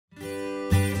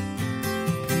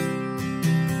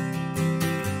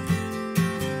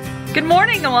Good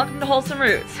morning and welcome to Wholesome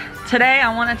Roots. Today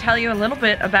I want to tell you a little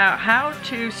bit about how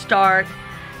to start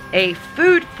a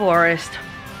food forest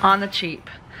on the cheap.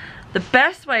 The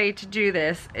best way to do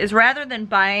this is, rather than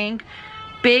buying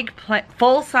big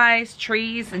full-size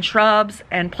trees and shrubs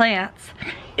and plants,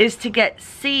 is to get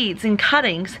seeds and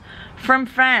cuttings from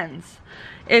friends.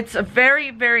 It's a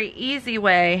very, very easy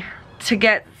way to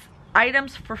get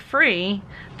items for free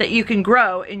that you can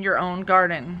grow in your own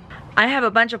garden. I have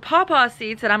a bunch of pawpaw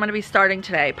seeds that I'm going to be starting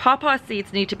today. Pawpaw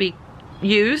seeds need to be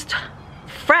used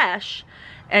fresh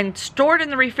and stored in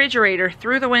the refrigerator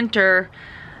through the winter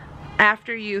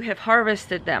after you have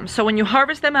harvested them. So when you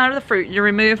harvest them out of the fruit, you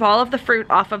remove all of the fruit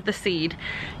off of the seed,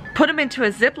 put them into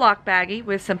a Ziploc baggie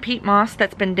with some peat moss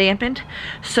that's been dampened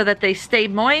so that they stay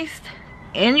moist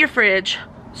in your fridge,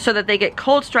 so that they get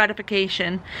cold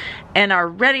stratification and are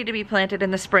ready to be planted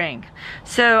in the spring.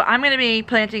 So I'm going to be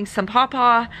planting some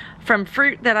pawpaw from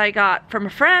fruit that I got from a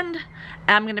friend.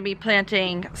 I'm going to be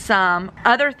planting some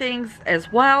other things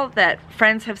as well that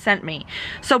friends have sent me.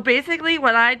 So basically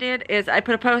what I did is I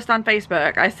put a post on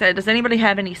Facebook. I said, does anybody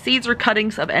have any seeds or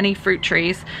cuttings of any fruit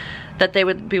trees that they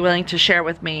would be willing to share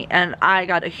with me? And I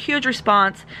got a huge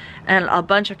response, and a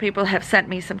bunch of people have sent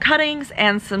me some cuttings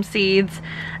and some seeds,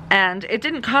 and it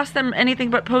didn't cost them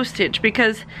anything but postage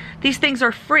because these things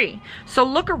are free. So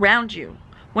look around you.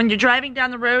 When you're driving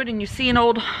down the road and you see an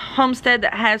old homestead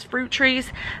that has fruit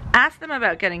trees, ask them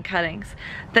about getting cuttings.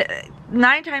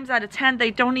 9 times out of 10,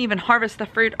 they don't even harvest the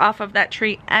fruit off of that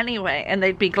tree anyway, and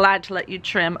they'd be glad to let you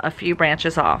trim a few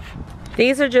branches off.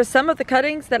 These are just some of the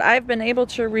cuttings that I've been able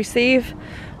to receive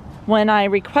when I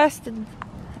requested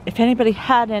if anybody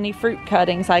had any fruit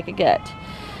cuttings I could get.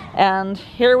 And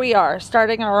here we are,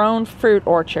 starting our own fruit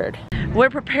orchard. We're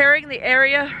preparing the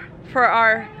area for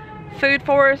our food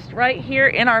forest right here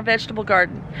in our vegetable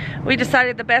garden. We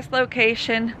decided the best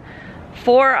location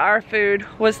for our food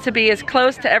was to be as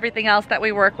close to everything else that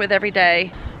we work with every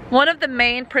day. One of the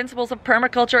main principles of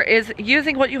permaculture is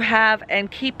using what you have and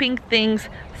keeping things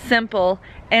simple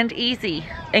and easy,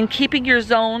 and keeping your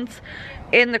zones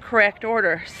in the correct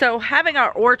order. So having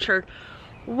our orchard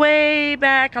way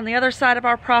back on the other side of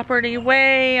our property,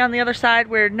 way on the other side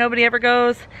where nobody ever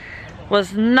goes,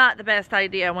 was not the best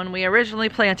idea when we originally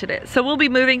planted it. So we'll be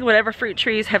moving whatever fruit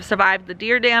trees have survived the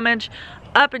deer damage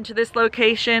up into this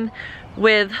location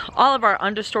with all of our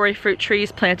understory fruit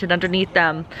trees planted underneath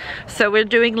them. So we're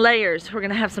doing layers. We're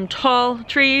gonna have some tall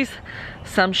trees,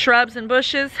 some shrubs and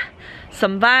bushes,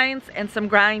 some vines, and some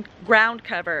ground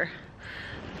cover,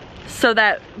 so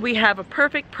that we have a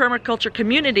perfect permaculture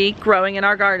community growing in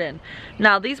our garden.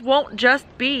 Now these won't just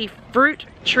be fruit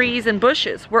trees and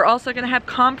bushes. We're also going to have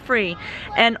comfrey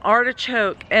and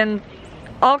artichoke and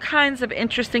all kinds of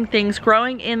interesting things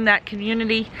growing in that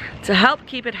community to help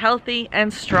keep it healthy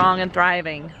and strong and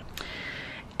thriving.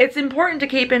 It's important to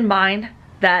keep in mind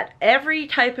that every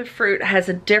type of fruit has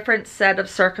a different set of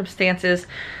circumstances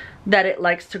that it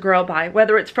likes to grow by,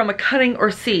 whether it's from a cutting or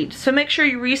seed. So make sure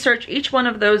you research each one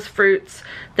of those fruits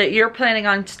that you're planning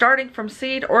on starting from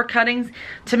seed or cuttings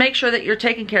to make sure that you're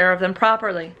taking care of them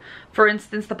properly. For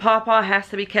instance, the pawpaw has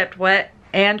to be kept wet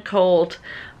and cold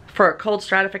for a cold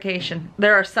stratification.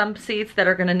 There are some seeds that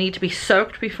are going to need to be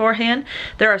soaked beforehand.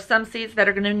 There are some seeds that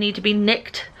are going to need to be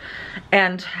nicked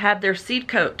and have their seed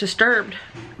coat disturbed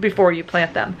before you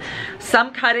plant them.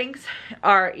 Some cuttings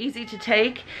are easy to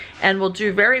take and will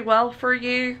do very well for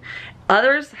you.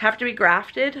 Others have to be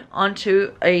grafted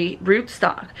onto a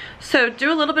rootstock. So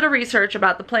do a little bit of research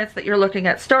about the plants that you're looking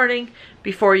at starting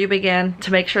before you begin,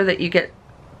 to make sure that you get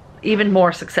even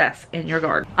more success in your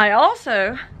garden. I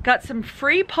also got some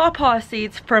free pawpaw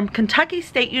seeds from Kentucky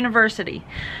State University.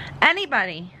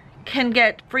 Anybody can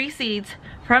get free seeds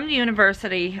from the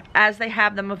university as they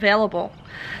have them available.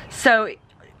 So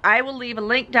I will leave a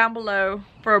link down below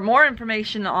for more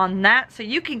information on that, so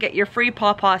you can get your free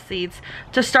pawpaw seeds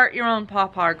to start your own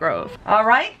pawpaw grove. All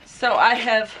right, so I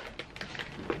have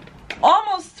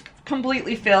almost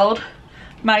completely filled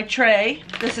my tray.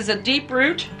 This is a deep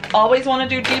root. Always want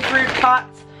to do deep root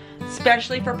pots,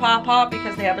 especially for pawpaw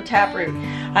because they have a tap root.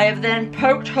 I have then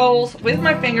poked holes with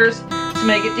my fingers to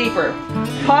make it deeper.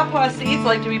 Pawpaw seeds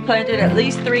like to be planted at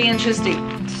least 3 inches deep.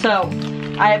 So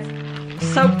I've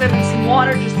soaked them in some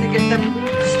water just to get them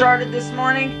started this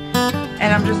morning,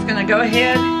 and I'm just gonna go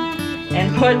ahead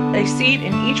and put a seed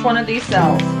in each one of these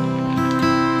cells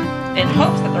in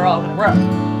hopes that they're all gonna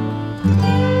grow.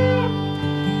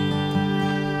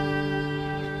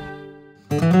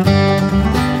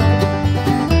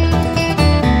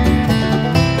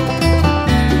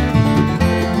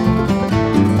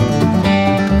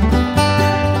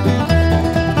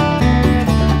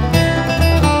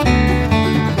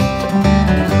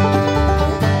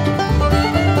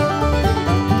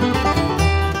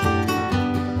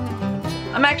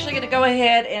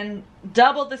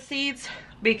 double the seeds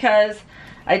because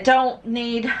I don't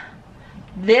need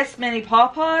this many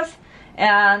pawpaws,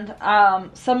 and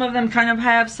some of them kind of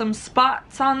have some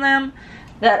spots on them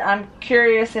that I'm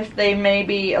curious if they may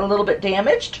be a little bit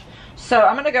damaged. So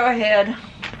I'm gonna go ahead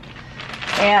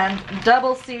and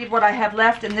double seed what I have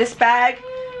left in this bag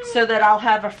so that I'll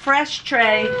have a fresh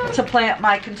tray to plant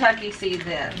my Kentucky seeds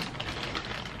in.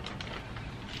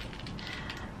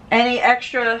 Any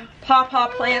extra pawpaw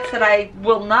plants that I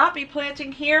will not be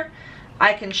planting here,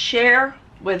 I can share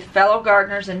with fellow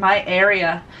gardeners in my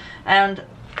area. And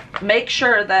make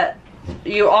sure that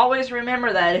you always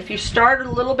remember that if you start a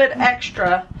little bit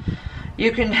extra,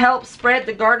 you can help spread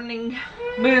the gardening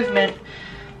movement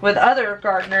with other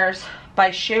gardeners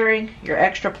by sharing your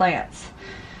extra plants.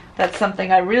 That's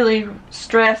something I really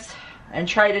stress and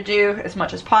try to do as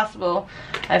much as possible.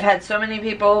 I've had so many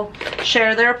people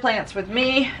share their plants with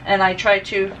me, and I try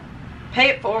to pay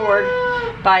it forward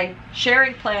by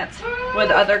sharing plants with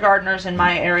other gardeners in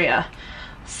my area.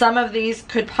 Some of these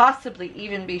could possibly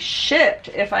even be shipped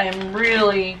if I am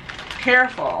really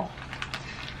careful.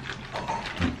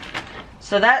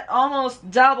 So that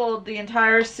almost doubled the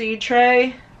entire seed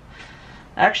tray.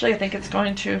 Actually, I think it's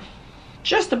going to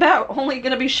just about only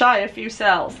going to be shy a few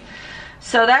cells.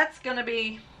 So that's going to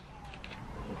be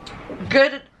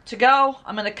good to go.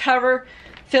 I'm going to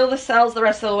fill the cells the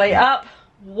rest of the way up,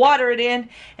 water it in,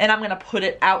 and I'm going to put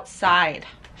it outside.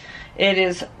 It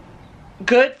is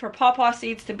good for pawpaw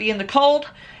seeds to be in the cold,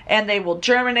 and they will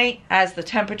germinate as the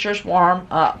temperatures warm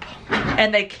up.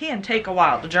 And they can take a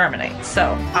while to germinate,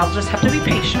 so I'll just have to be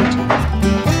patient.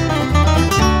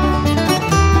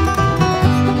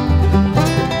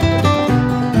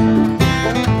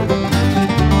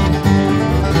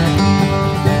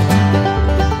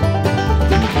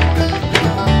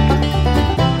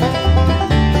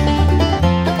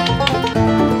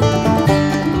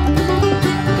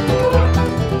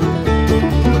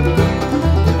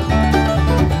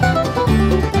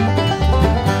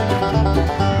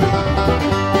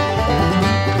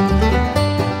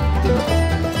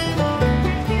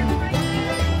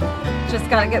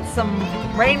 Gotta get some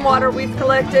rainwater we've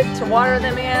collected to water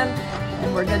them in,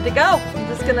 and we're good to go. I'm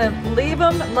just gonna leave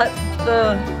them and let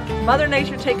the Mother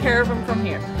Nature take care of them from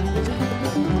here.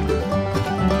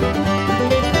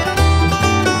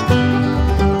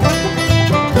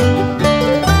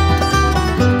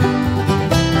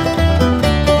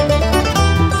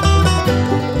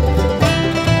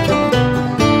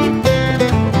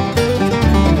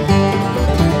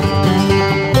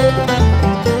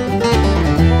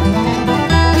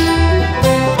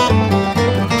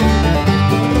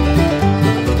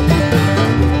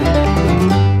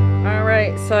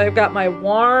 So I've got my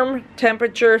warm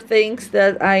temperature things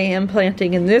that I am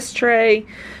planting in this tray.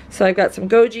 So I've got some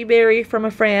goji berry from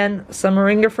a friend, some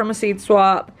moringa from a seed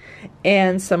swap,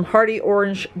 and some hardy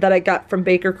orange that I got from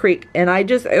Baker Creek. And I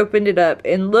just opened it up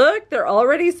and look, they're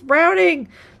already sprouting.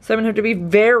 So I'm gonna have to be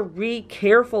very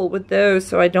careful with those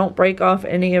so I don't break off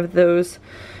any of those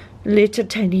little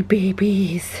tiny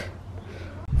babies.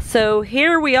 So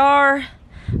here we are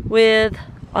with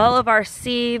all of our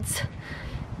seeds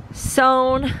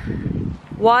sown,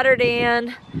 watered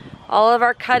in, all of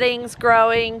our cuttings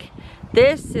growing.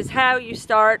 This is how you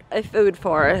start a food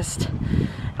forest.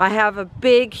 I have a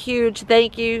big, huge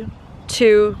thank you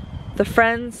to the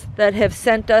friends that have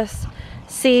sent us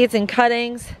seeds and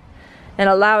cuttings and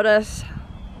allowed us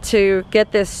to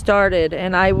get this started.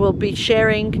 And I will be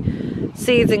sharing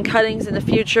seeds and cuttings in the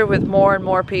future with more and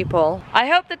more people. I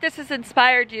hope that this has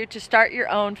inspired you to start your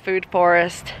own food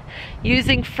forest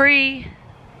using free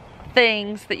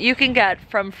things that you can get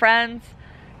from friends,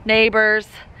 neighbors,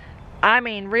 I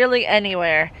mean really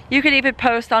anywhere. You could even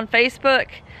post on Facebook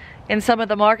in some of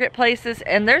the marketplaces,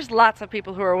 and there's lots of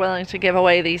people who are willing to give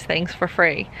away these things for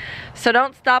free. So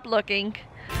don't stop looking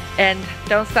and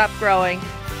don't stop growing.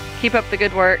 Keep up the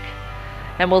good work,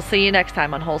 and we'll see you next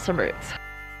time on Wholesome Roots.